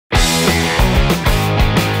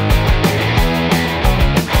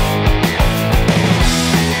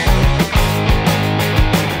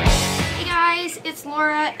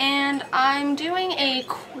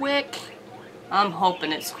I'm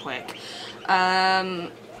hoping it's quick.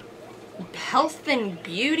 Health and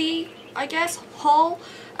beauty, I guess, haul.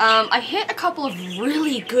 I hit a couple of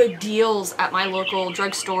really good deals at my local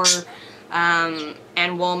drugstore and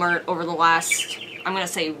Walmart over the last, I'm gonna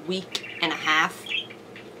say, week and a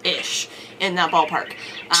half-ish, in that ballpark.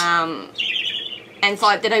 And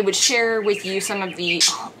thought that I would share with you some of the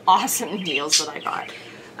awesome deals that I got.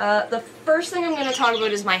 The first thing I'm going to talk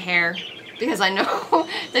about is my hair, because I know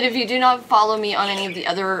that if you do not follow me on any of the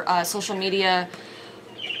other social media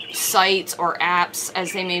sites or apps,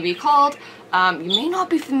 as they may be called, you may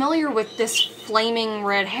not be familiar with this flaming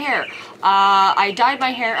red hair. I dyed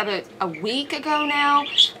my hair about a week ago now.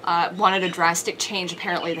 Wanted a drastic change.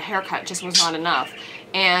 Apparently the haircut just was not enough.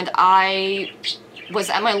 And I was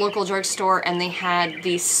at my local drugstore and they had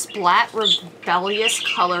the Splat Rebellious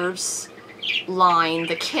Colors line,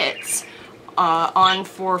 the kits, on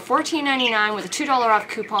for $14.99 with a $2 off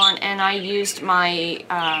coupon, and I used my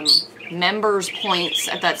members points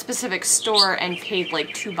at that specific store and paid like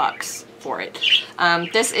 $2 for it.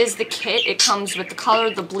 This is the kit. It comes with the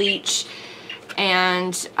color, the bleach,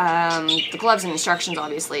 and the gloves and instructions,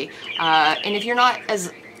 obviously. And if you're not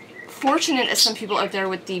as fortunate as some people out there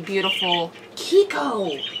with the beautiful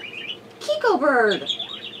Kiko bird.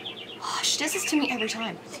 Oh, she does this to me every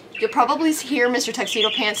time. You'll probably hear Mr. Tuxedo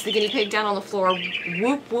Pants, the guinea pig, down on the floor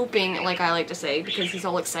whooping, like I like to say, because he's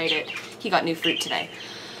all excited. He got new fruit today.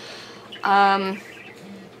 Oh,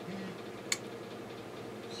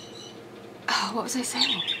 what was I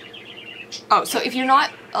saying? Oh, so if you're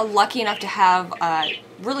not lucky enough to have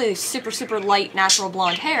really super light natural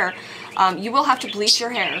blonde hair, you will have to bleach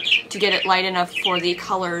your hair to get it light enough for the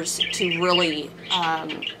colors to really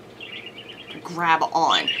grab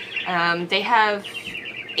on. They have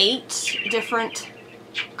 8 different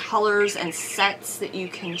colors and sets that you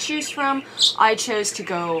can choose from. I chose to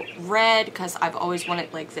go red because I've always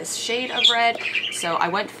wanted like this shade of red, so I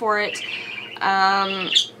went for it. I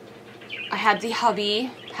had the hubby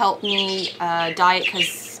help me dye it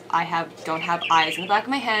because I don't have eyes in the back of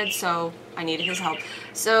my head, so I needed his help.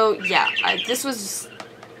 So yeah, this was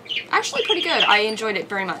actually pretty good. I enjoyed it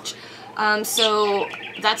very much. So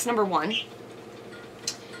that's number 1.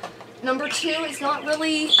 Number 2 is not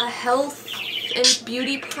really a health and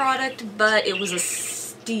beauty product, but it was a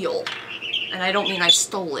steal. And I don't mean I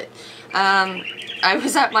stole it. I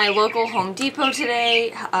was at my local Home Depot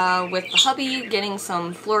today with the hubby getting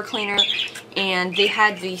some floor cleaner, and they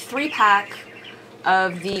had the 3-pack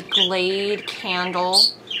of the Glade candle.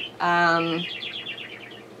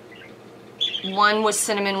 One was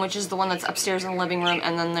cinnamon, which is the one that's upstairs in the living room,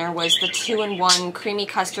 and then there was the 2-in-1 creamy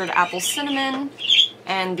custard apple cinnamon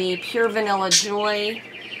and the pure vanilla joy,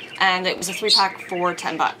 and it was a 3-pack for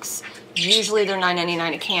 $10. Usually they're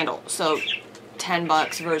 $9.99 a candle, so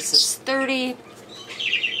 $10 versus $30.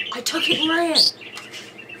 I took it and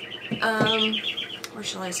ran. Where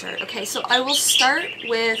shall I start? Okay, so I will start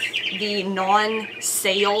with the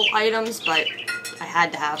non-sale items, but I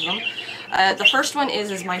had to have them. The first one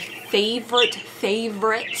is my favorite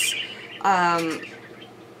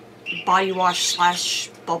body wash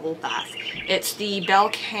 / bubble bath. It's the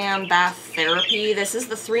Belcam Bath Therapy. This is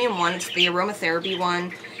the 3-in-1. It's the aromatherapy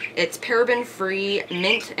one. It's paraben-free,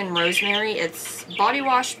 mint and rosemary. It's body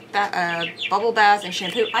wash, bubble bath, and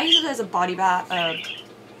shampoo. I use it as a body bath, a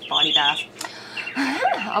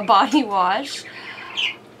body wash,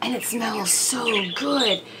 and it smells so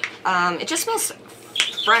good. It just smells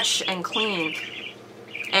fresh and clean,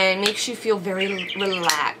 and it makes you feel very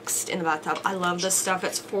relaxed in the bathtub. I love this stuff.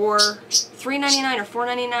 It's for $3.99 or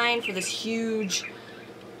 $4.99 for this huge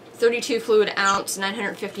 32 fluid ounce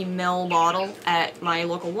 950 ml bottle at my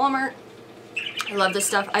local Walmart. I love this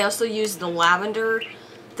stuff. I also use the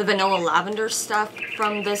vanilla lavender stuff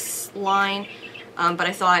from this line, but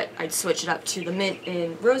I thought I'd switch it up to the mint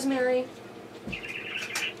and rosemary.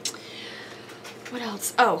 What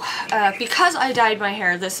else? Oh, because I dyed my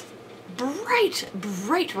hair this bright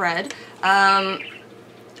red, I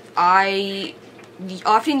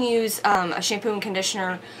often use a shampoo and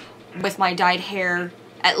conditioner with my dyed hair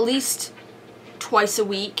at least twice a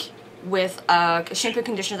week with a shampoo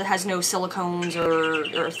conditioner that has no silicones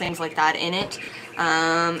or things like that in it.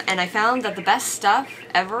 And I found that the best stuff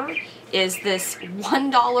ever is this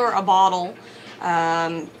 $1 a bottle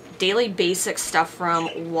Daily Basic stuff from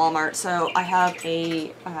Walmart. So I have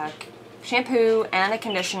a shampoo and a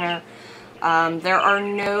conditioner. There are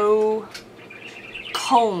no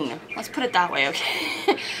cone, let's put it that way,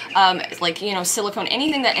 okay? Like, you know, silicone,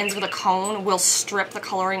 anything that ends with a cone will strip the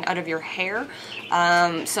coloring out of your hair.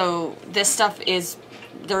 So this stuff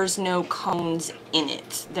there's no cones in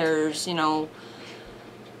it. There's, you know,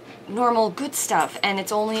 normal good stuff, and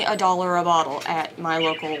it's only $1 a bottle at my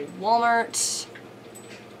local Walmart.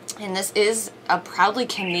 And this is a proudly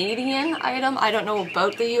Canadian item. I don't know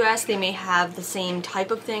about the US, they may have the same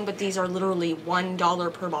type of thing, but these are literally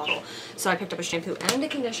 $1 per bottle. So I picked up a shampoo and a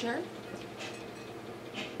conditioner.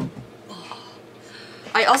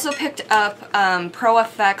 I also picked up Pro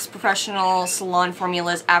FX Professional Salon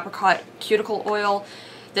Formulas Apricot Cuticle Oil.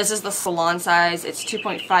 This is the salon size. It's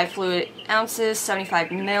 2.5 fluid ounces, 75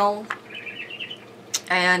 ml.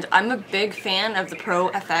 And I'm a big fan of the Pro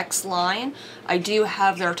FX line. I do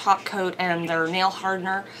have their top coat and their nail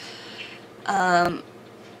hardener.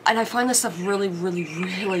 And I find this stuff really, really,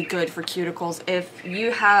 really good for cuticles. If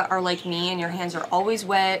you are like me and your hands are always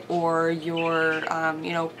wet, or you're,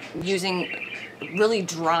 you know, using really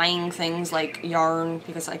drying things like yarn,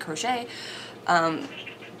 because I crochet,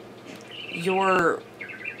 your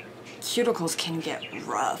cuticles can get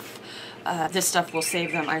rough. This stuff will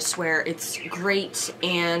save them, I swear. It's great,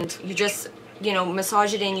 and you just, you know,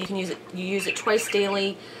 massage it in. You can use it. You use it twice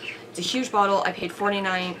daily. It's a huge bottle. I paid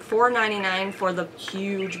 $4.99 for the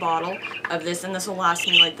huge bottle of this, and this will last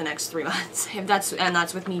me like the next 3 months. And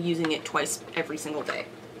that's with me using it twice every single day.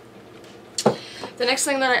 The next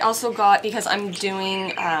thing that I also got, because I'm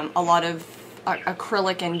doing a lot of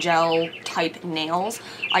acrylic and gel type nails,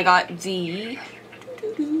 I got the,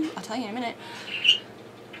 I'll tell you in a minute,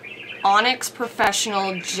 Onyx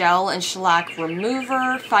Professional Gel and Shellac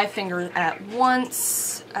Remover, 5 fingers at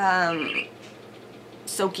once,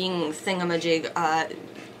 soaking thingamajig.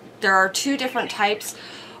 There are 2 different types.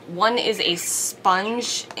 One is a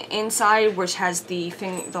sponge inside, which has the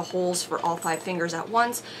holes for all 5 fingers at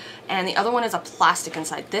once, and the other one is a plastic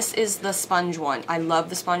inside. This is the sponge one. I love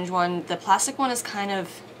the sponge one. The plastic one is kind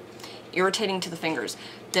of irritating to the fingers.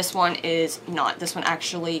 This one is not. This one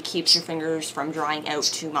actually keeps your fingers from drying out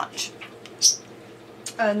too much.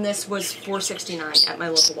 And this was $4.69 at my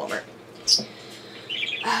local Walmart.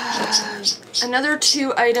 Another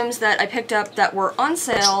 2 items that I picked up that were on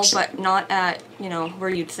sale, but not at, you know, where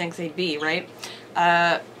you'd think they'd be, right?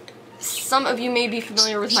 Some of you may be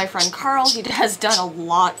familiar with my friend Carl. He has done a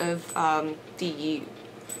lot of the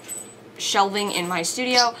shelving in my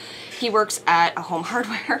studio. He works at a home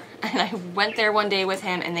hardware, and I went there one day with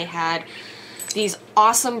him, and they had these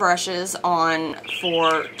awesome brushes on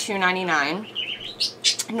for $2.99.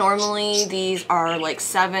 Normally these are like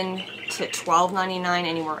 $7 to $12.99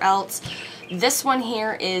 anywhere else. This one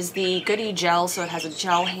here is the Goody Gel, so it has a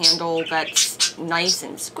gel handle that's nice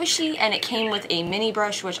and squishy, and it came with a mini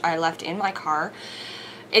brush, which I left in my car.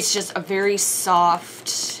 It's just a very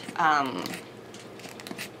soft,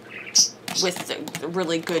 with the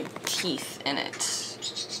really good teeth in it.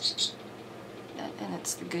 And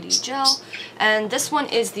it's the Goody Gel. And this one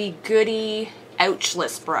is the Goody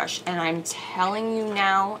Ouchless brush, and I'm telling you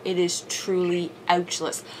now, it is truly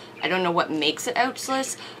ouchless. I don't know what makes it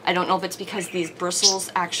ouchless. I don't know if it's because these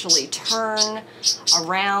bristles actually turn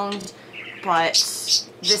around, but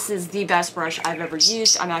this is the best brush I've ever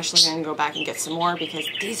used. I'm actually going to go back and get some more because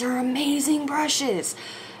these are amazing brushes.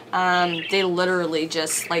 They literally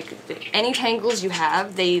just, like, any tangles you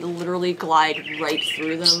have, they literally glide right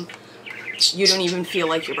through them. You don't even feel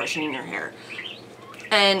like you're brushing your hair.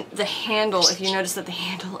 And the handle, if you notice that the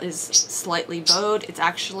handle is slightly bowed, it's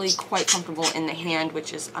actually quite comfortable in the hand,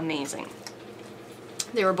 which is amazing.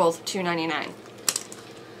 They were both $2.99.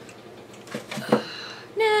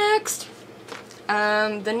 Next!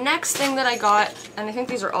 The next thing that I got, and I think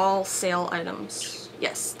these are all sale items.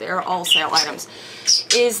 Yes, they are all sale items,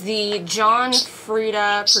 is the John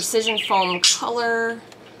Frieda Precision Foam Color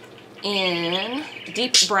in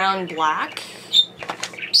Deep Brown Black,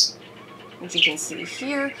 which you can see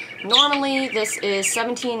here. Normally this is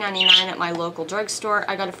 $17.99 at my local drugstore.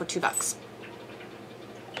 I got it for $2.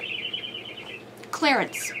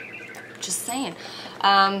 Clearance. Just saying.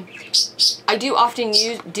 I do often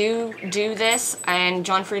do this, and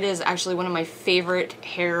John Frieda is actually one of my favorite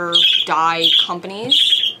hair dye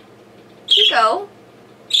companies. Chico.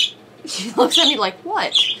 She looks at me like,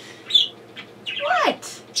 what?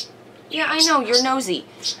 What? Yeah, I know, you're nosy.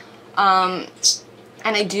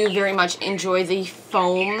 And I do very much enjoy the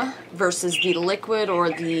foam versus the liquid or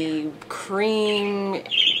the cream.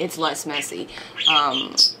 It's less messy.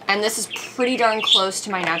 And this is pretty darn close to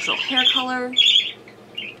my natural hair color.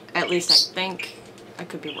 At least I think. I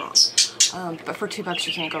could be wrong. But for $2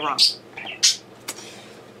 you can't go wrong.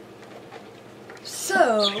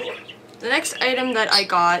 So, the next item that I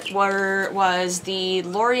got was the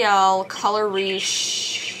L'Oreal Color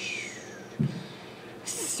Riche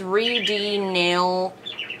 3D nail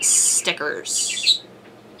stickers.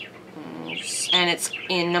 And it's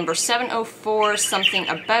in number 704, Something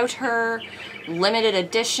About Her, limited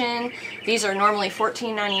edition. These are normally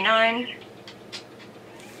 $14.99.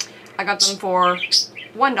 I got them for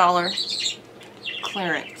 $1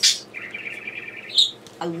 clearance.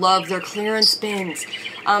 I love their clearance bins.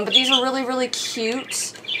 But these are really, really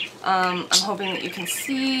cute. I'm hoping that you can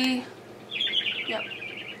see. Yep.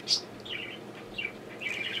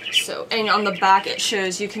 So, and on the back it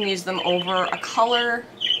shows you can use them over a color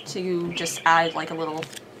to just add like a little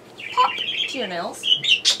pop to your nails.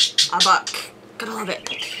 $1. Gotta love it.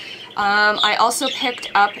 I also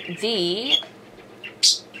picked up the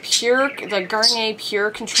Garnier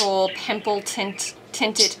Pure Control Pimple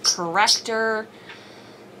Tinted Corrector.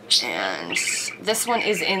 And this one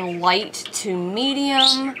is in light to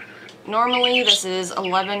medium. Normally this is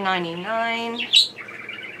 $11.99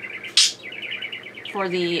 for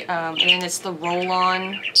the, and it's the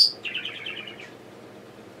roll-on,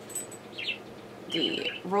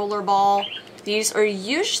 the roller ball. These are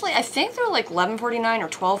usually, I think they're like $11.49 or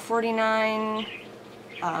 $12.49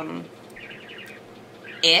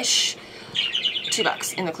 ish.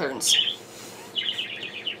 $2 in the clearance.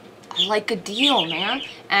 I like a deal, man.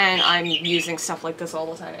 And I'm using stuff like this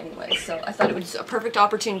all the time anyway, so I thought it was a perfect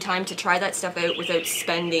opportune time to try that stuff out without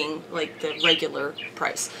spending like the regular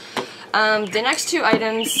price. The next two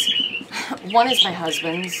items, one is my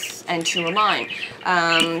husband's and two are mine.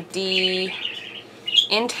 The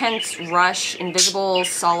Intense Rush Invisible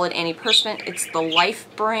Solid Antiperspirant, it's the Life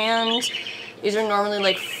brand. These are normally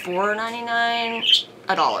like $4.99,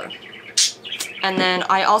 $1. And then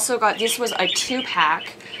I also got, this was a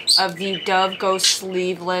 2-pack of the Dove Go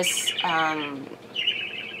Sleeveless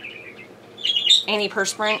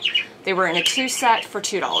antiperspirant. They were in a 2-set for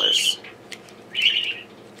 $2.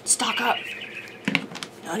 Stock up.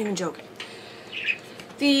 Not even joking.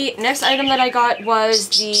 The next item that I got was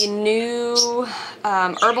the new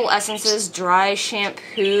Herbal Essences Dry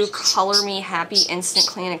Shampoo Color Me Happy Instant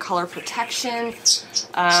Clean and Color Protection.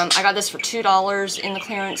 I got this for $2 in the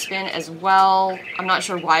clearance bin as well. I'm not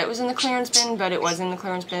sure why it was in the clearance bin, but it was in the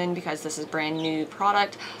clearance bin because this is brand new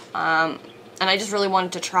product. And I just really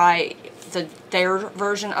wanted to try their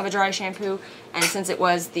version of a dry shampoo, and since it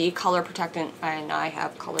was the color protectant and I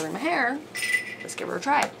have color in my hair, let's give her a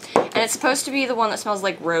try. And it's supposed to be the one that smells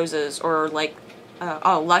like roses, or like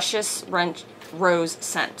luscious rose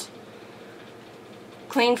scent.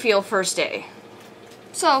 Clean feel first day.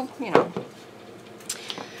 So, you know.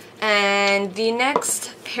 And the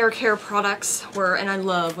next hair care products were, and I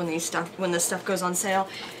love when this stuff goes on sale.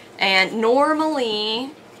 And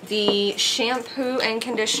normally the shampoo and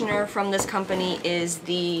conditioner from this company is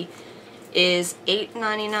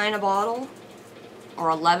 $8.99 a bottle or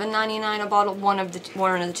 $11.99 a bottle, one of the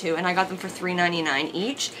two, and I got them for $3.99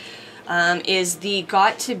 each. Is the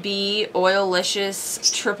Got to Be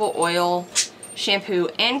Oilicious Triple Oil shampoo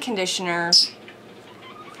and conditioner.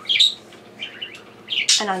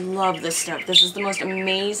 And I love this stuff. This is the most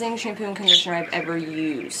amazing shampoo and conditioner I've ever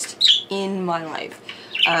used in my life.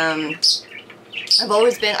 I've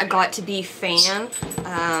always been a Got to Be fan,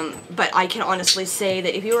 but I can honestly say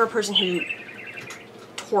that if you are a person who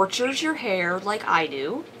tortures your hair like I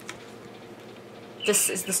do, this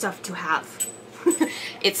is the stuff to have.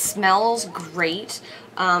 It smells great,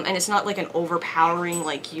 and it's not like an overpowering,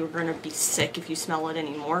 like you're gonna be sick if you smell it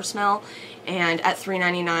anymore smell, and at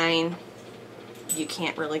 $3.99 you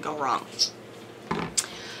can't really go wrong.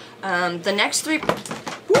 The next three,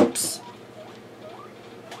 whoops,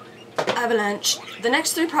 avalanche. The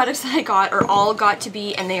next three products that I got are all Got to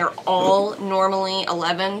Be, and they are all normally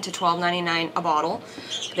 $11 to $12.99 a bottle.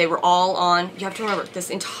 They were all on, you have to remember,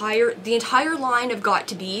 the entire line of Got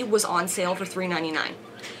to Be was on sale for $3.99.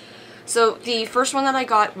 So the first one that I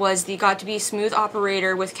got was the Got to Be Smooth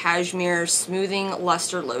Operator with Cashmere Smoothing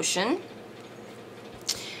Luster Lotion,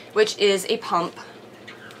 which is a pump.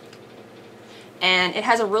 And it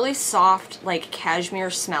has a really soft, like, cashmere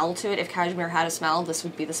smell to it. If cashmere had a smell, this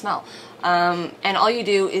would be the smell. And all you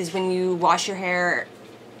do is when you wash your hair,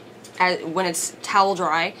 when it's towel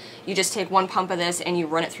dry, you just take one pump of this and you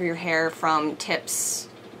run it through your hair from tips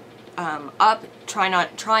up, trying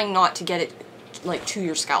not to get it, like, to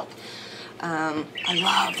your scalp. I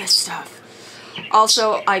love this stuff.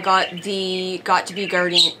 Also, I got the Got to Be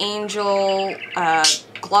Guardian Angel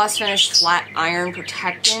Gloss Finish Flat Iron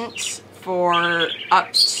Protectant for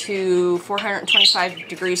up to 425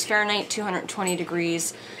 degrees Fahrenheit, 220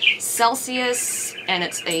 degrees Celsius, and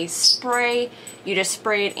it's a spray. You just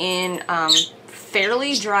spray it in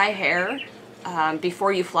fairly dry hair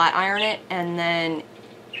before you flat iron it, and then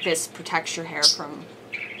this protects your hair from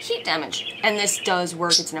heat damage. And this does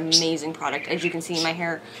work. It's an amazing product. As you can see, my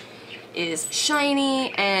hair is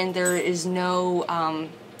shiny and there is no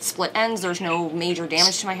split ends, there's no major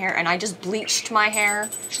damage to my hair, and I just bleached my hair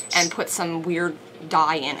and put some weird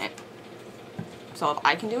dye in it. So if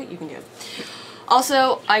I can do it, you can do it.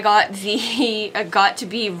 Also, I got to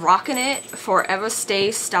be rocking it Forever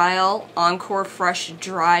Stay Style Encore Fresh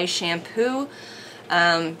Dry Shampoo.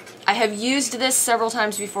 I have used this several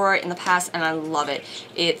times before in the past and I love it.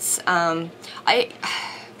 It's,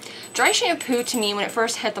 dry shampoo to me when it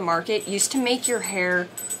first hit the market used to make your hair,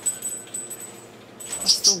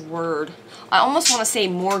 what's the word? I almost want to say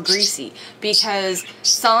more greasy, because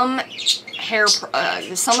some of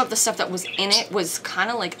the stuff that was in it was kind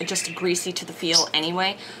of like just greasy to the feel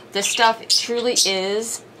anyway. This stuff truly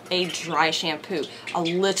is a dry shampoo. A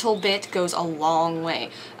little bit goes a long way.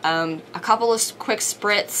 A couple of quick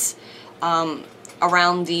spritz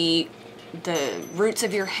around the roots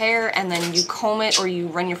of your hair, and then you comb it or you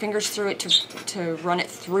run your fingers through it to run it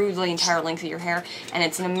through the entire length of your hair, and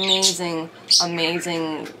it's an amazing,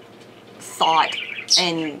 amazing thought,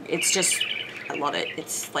 and it's just, I love it.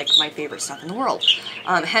 It's like my favorite stuff in the world.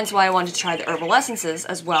 Hence why I wanted to try the herbal essences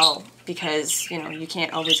as well, because, you know, you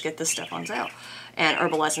can't always get this stuff on sale, and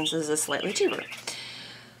herbal essences is slightly cheaper.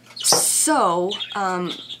 So,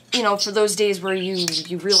 you know, for those days where you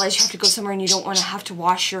realize you have to go somewhere and you don't want to have to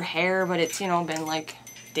wash your hair, but it's, you know, been like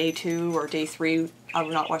day 2 or day 3 of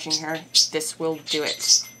not washing your hair, this will do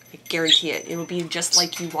it. I guarantee it. It will be just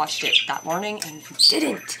like you washed it that morning and you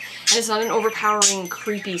didn't. And it's not an overpowering,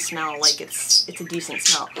 creepy smell. Like, it's a decent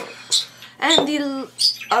smell. And the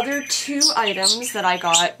other 2 items that I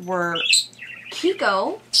got were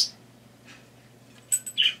Kiko.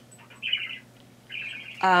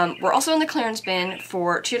 We're also in the clearance bin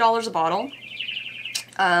for $2 a bottle.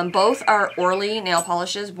 Both are Orly nail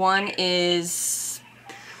polishes. One is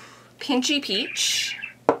Pinchy Peach,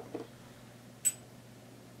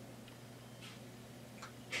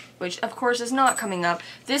 which of course is not coming up.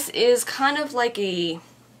 This is kind of like a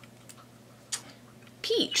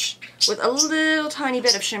peach with a little tiny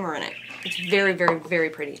bit of shimmer in it. It's very, very,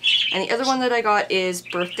 very pretty. And the other one that I got is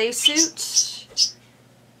Birthday Suit,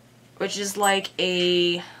 which is like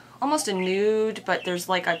almost a nude, but there's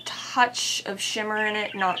like a touch of shimmer in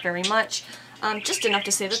it, not very much. Just enough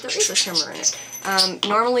to say that there is a shimmer in it.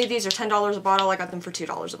 Normally these are $10 a bottle. I got them for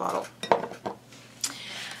 $2 a bottle.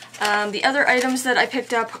 The other items that I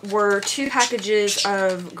picked up were 2 packages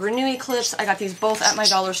of Granui clips. I got these both at my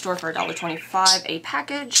dollar store for $1.25 a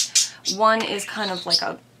package. One is kind of like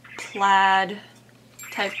a plaid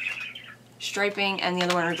type striping, and the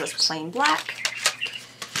other one are just plain black.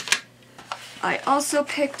 I also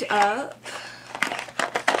picked up,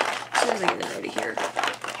 as soon as I get it out of here,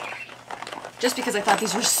 just because I thought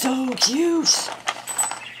these were so cute.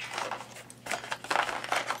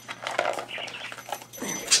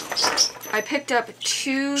 I picked up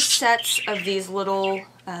 2 sets of these little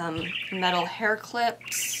metal hair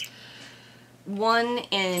clips. One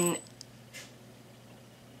in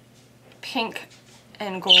pink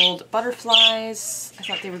and gold butterflies. I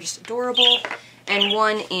thought they were just adorable. And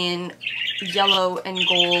one in yellow and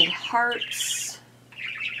gold hearts.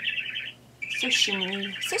 So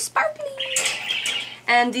shimmery, so sparkly.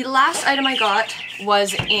 And the last item I got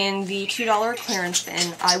was in the $2 clearance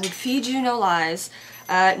bin. I would feed you no lies.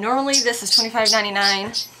 Normally this is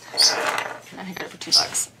 $25.99, and I got it for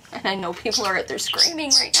 $2. And I know people are out there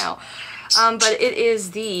screaming right now. But it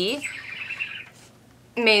is the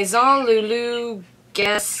Maison Loulou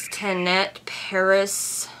Gastinet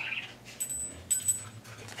Paris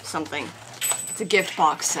something. It's a gift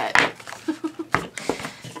box set.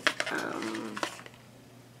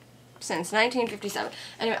 Since 1957.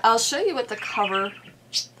 Anyway, I'll show you what the cover,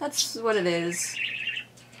 that's what it is.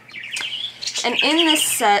 And in this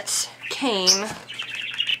set came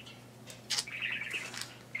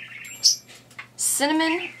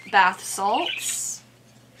cinnamon bath salts,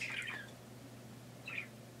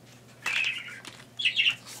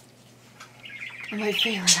 my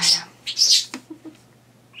favorite item,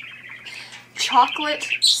 chocolate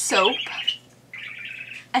soap,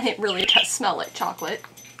 and it really does smell like chocolate.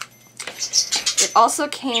 It also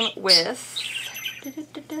came with,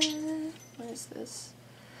 what is this?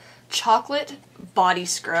 Chocolate body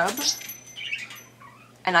scrub.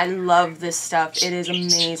 And I love this stuff. It is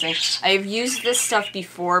amazing. I've used this stuff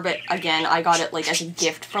before, but again, I got it like as a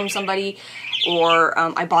gift from somebody, or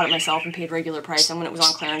I bought it myself and paid regular price, and when it was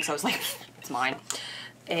on clearance, I was like, it's mine.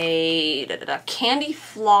 A candy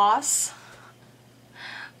floss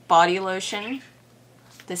body lotion.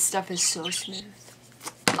 This stuff is so smooth.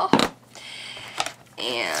 Oh.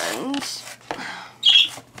 And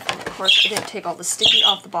of course, I didn't take all the sticky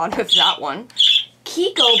off the bottom of that one.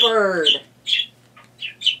 Kiko Bird.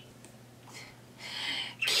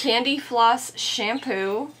 Candy Floss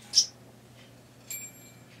shampoo.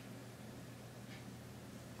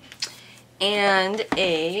 And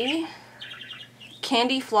a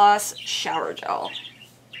Candy Floss shower gel.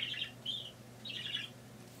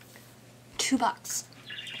 $2.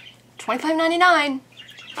 $25.99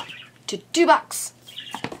 to $2.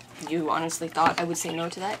 You honestly thought I would say no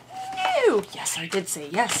to that? No! Yes, I did say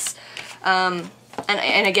yes.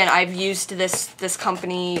 And again, I've used this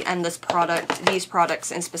company and these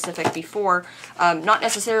products in specific before. Not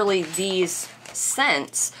necessarily these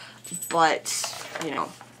scents, but, you know,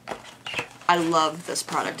 I love this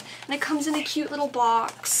product. And it comes in a cute little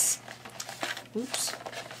box. Oops.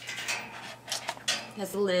 It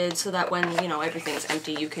has the lid so that when, you know, everything's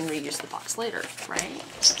empty, you can reuse the box later,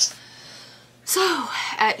 right? So,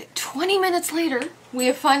 at 20 minutes later, we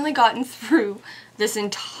have finally gotten through this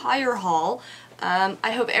entire haul.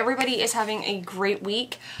 I hope everybody is having a great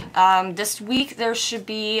week. This week there should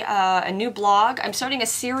be a new blog. I'm starting a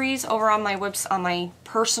series over on my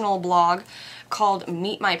personal blog called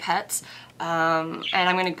Meet My Pets. And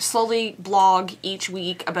I'm going to slowly blog each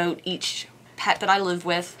week about each pet that I live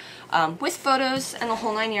with photos and the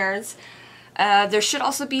whole 9 yards. There should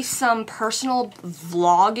also be some personal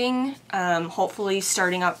vlogging, hopefully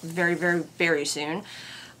starting up very, very, very soon.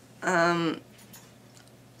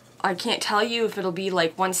 I can't tell you if it'll be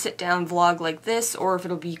like one sit-down vlog like this, or if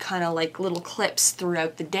it'll be kind of like little clips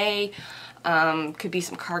throughout the day. Could be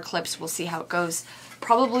some car clips, we'll see how it goes.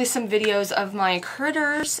 Probably some videos of my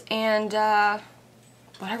critters, and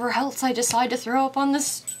whatever else I decide to throw up on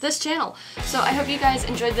this channel. So I hope you guys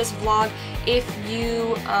enjoyed this vlog. If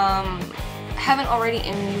you haven't already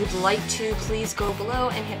and you would like to, please go below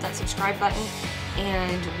and hit that subscribe button,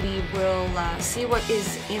 and we will see what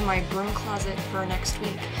is in my broom closet for next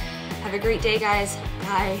week. Have a great day, guys.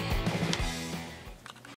 Bye.